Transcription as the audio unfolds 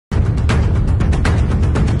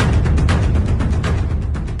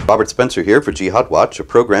Robert Spencer here for Jihad Watch, a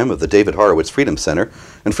program of the David Horowitz Freedom Center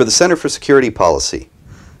and for the Center for Security Policy.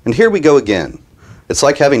 And here we go again. It's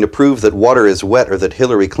like having to prove that water is wet or that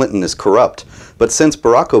Hillary Clinton is corrupt. But since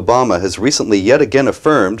Barack Obama has recently yet again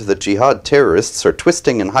affirmed that jihad terrorists are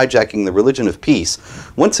twisting and hijacking the religion of peace,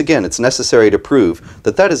 once again it's necessary to prove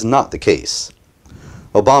that that is not the case.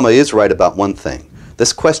 Obama is right about one thing.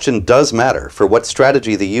 This question does matter for what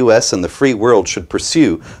strategy the U.S. and the free world should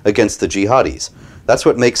pursue against the jihadis. That's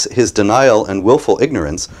what makes his denial and willful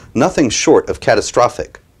ignorance nothing short of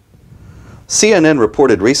catastrophic. CNN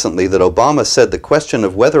reported recently that Obama said the question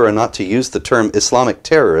of whether or not to use the term Islamic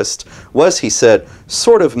terrorist was, he said,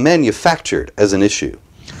 sort of manufactured as an issue.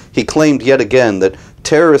 He claimed yet again that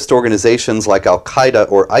terrorist organizations like Al-Qaeda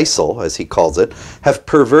or ISIL, as he calls it, have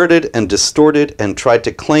perverted and distorted and tried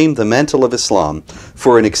to claim the mantle of Islam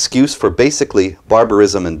for an excuse for basically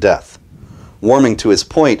barbarism and death. Warming to his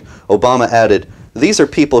point, Obama added, "These are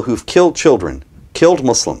people who've killed children, killed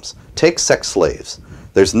Muslims, take sex slaves.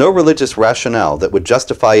 There's no religious rationale that would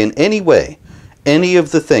justify in any way any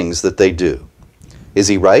of the things that they do." Is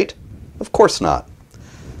he right? Of course not.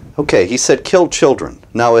 Okay, he said killed children.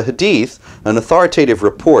 Now a hadith, an authoritative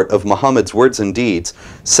report of Muhammad's words and deeds,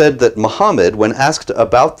 said that Muhammad, when asked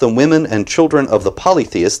about the women and children of the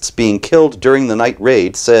polytheists being killed during the night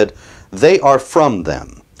raid, said, "They are from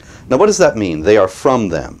them." Now what does that mean, they are from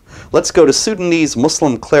them? Let's go to Sudanese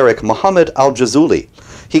Muslim cleric Muhammad al-Jazuli.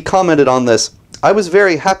 He commented on this, "I was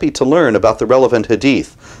very happy to learn about the relevant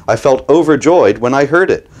hadith. I felt overjoyed when I heard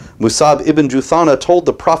it. Musab ibn Juthana told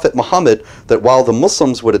the Prophet Muhammad that while the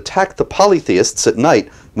Muslims would attack the polytheists at night,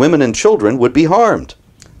 women and children would be harmed.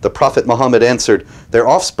 The Prophet Muhammad answered, 'Their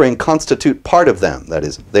offspring constitute part of them,' that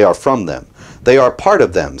is, they are from them. 'They are part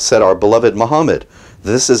of them,' said our beloved Muhammad.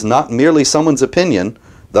 This is not merely someone's opinion,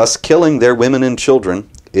 thus killing their women and children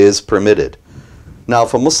is permitted." Now,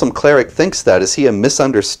 if a Muslim cleric thinks that, is he a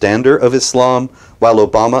misunderstander of Islam while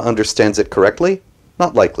Obama understands it correctly?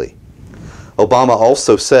 Not likely. Obama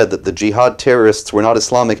also said that the jihad terrorists were not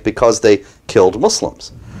Islamic because they killed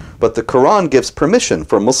Muslims. But the Quran gives permission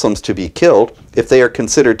for Muslims to be killed if they are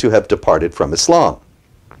considered to have departed from Islam.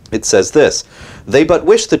 It says this, "They but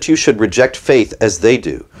wish that you should reject faith as they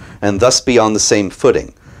do, and thus be on the same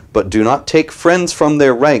footing. But do not take friends from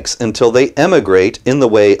their ranks until they emigrate in the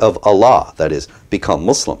way of Allah," that is, become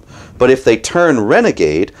Muslim. "But if they turn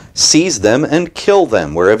renegade, seize them and kill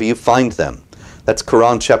them wherever you find them." That's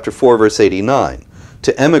Quran chapter 4, verse 89.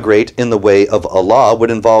 To emigrate in the way of Allah would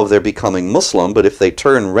involve their becoming Muslim, but if they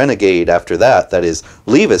turn renegade after that, that is,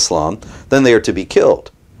 leave Islam, then they are to be killed.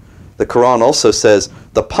 The Quran also says,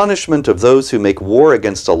 "The punishment of those who make war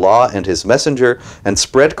against Allah and His Messenger and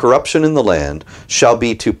spread corruption in the land shall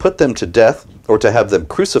be to put them to death, or to have them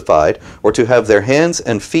crucified, or to have their hands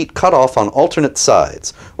and feet cut off on alternate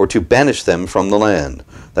sides, or to banish them from the land."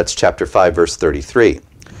 That's chapter 5, verse 33.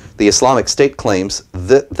 The Islamic State claims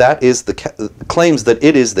that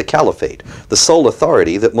it is the caliphate, the sole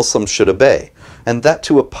authority that Muslims should obey, and that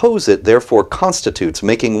to oppose it therefore constitutes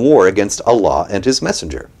making war against Allah and His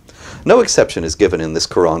Messenger. No exception is given in this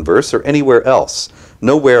Quran verse or anywhere else.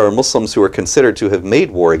 Nowhere are Muslims who are considered to have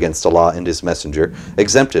made war against Allah and His Messenger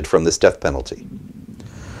exempted from this death penalty.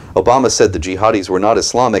 Obama said the jihadis were not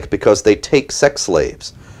Islamic because they take sex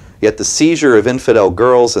slaves. Yet the seizure of infidel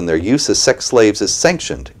girls and their use as sex slaves is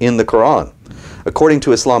sanctioned in the Quran. According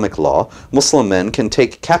to Islamic law, Muslim men can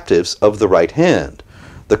take captives of the right hand.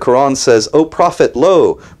 The Quran says, "O Prophet,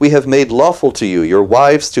 lo, we have made lawful to you your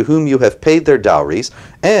wives to whom you have paid their dowries,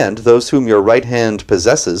 and those whom your right hand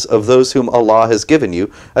possesses of those whom Allah has given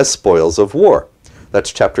you as spoils of war."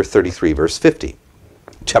 That's chapter 33, verse 50.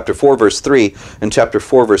 Chapter 4, verse 3 and chapter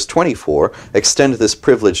 4, verse 24 extend this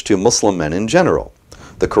privilege to Muslim men in general.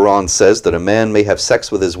 The Quran says that a man may have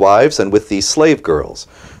sex with his wives and with these slave girls.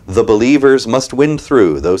 The believers must win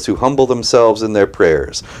through those who humble themselves in their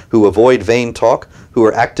prayers, who avoid vain talk, who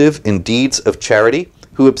are active in deeds of charity,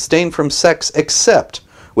 who abstain from sex except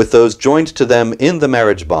with those joined to them in the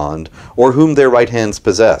marriage bond, or whom their right hands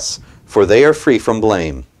possess, for they are free from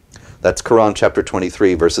blame. That's Quran chapter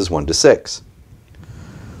 23, verses 1 to 6.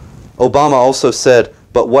 Obama also said,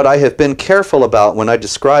 "But what I have been careful about when I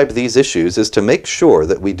describe these issues is to make sure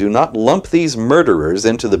that we do not lump these murderers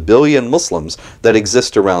into the billion Muslims that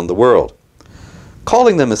exist around the world."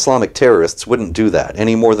 Calling them Islamic terrorists wouldn't do that,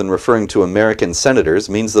 any more than referring to American senators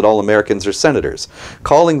means that all Americans are senators.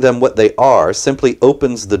 Calling them what they are simply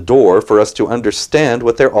opens the door for us to understand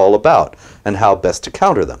what they're all about and how best to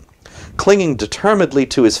counter them. Clinging determinedly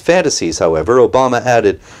to his fantasies, however, Obama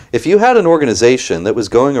added, "If you had an organization that was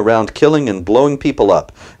going around killing and blowing people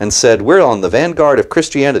up and said, 'We're on the vanguard of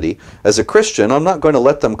Christianity,' as a Christian, I'm not going to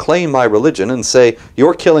let them claim my religion and say,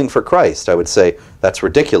 'You're killing for Christ.' I would say, 'That's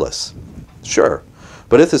ridiculous.'" Sure.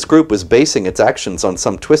 But if this group was basing its actions on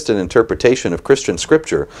some twisted interpretation of Christian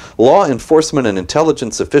scripture, law enforcement and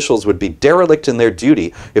intelligence officials would be derelict in their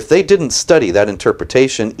duty if they didn't study that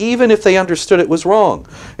interpretation, even if they understood it was wrong,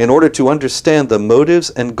 in order to understand the motives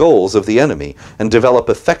and goals of the enemy and develop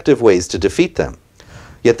effective ways to defeat them.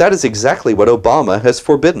 Yet that is exactly what Obama has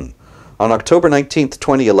forbidden. On October 19,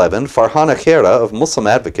 2011, Farhana Khaira of Muslim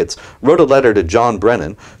Advocates wrote a letter to John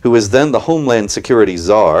Brennan, who was then the Homeland Security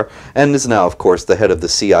Czar and is now, of course, the head of the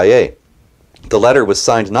CIA. The letter was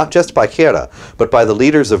signed not just by Khaira, but by the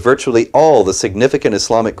leaders of virtually all the significant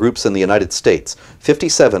Islamic groups in the United States,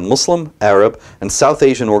 57 Muslim, Arab, and South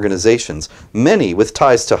Asian organizations, many with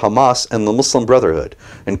ties to Hamas and the Muslim Brotherhood,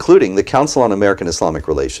 including the Council on American Islamic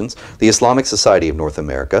Relations, the Islamic Society of North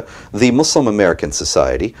America, the Muslim American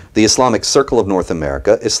Society, the Islamic Circle of North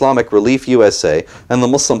America, Islamic Relief USA, and the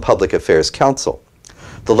Muslim Public Affairs Council.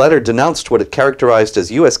 The letter denounced what it characterized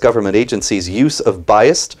as U.S. government agencies' use of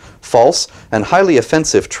biased, false, and highly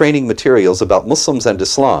offensive training materials about Muslims and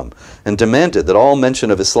Islam, and demanded that all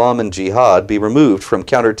mention of Islam and jihad be removed from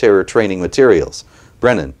counter-terror training materials.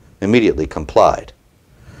 Brennan immediately complied.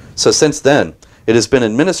 So since then, it has been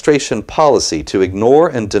administration policy to ignore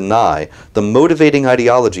and deny the motivating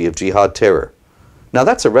ideology of jihad terror. Now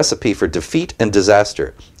that's a recipe for defeat and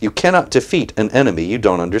disaster. You cannot defeat an enemy you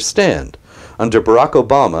don't understand. Under Barack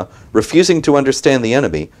Obama, refusing to understand the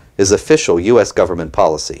enemy is official U.S. government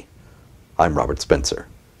policy. I'm Robert Spencer.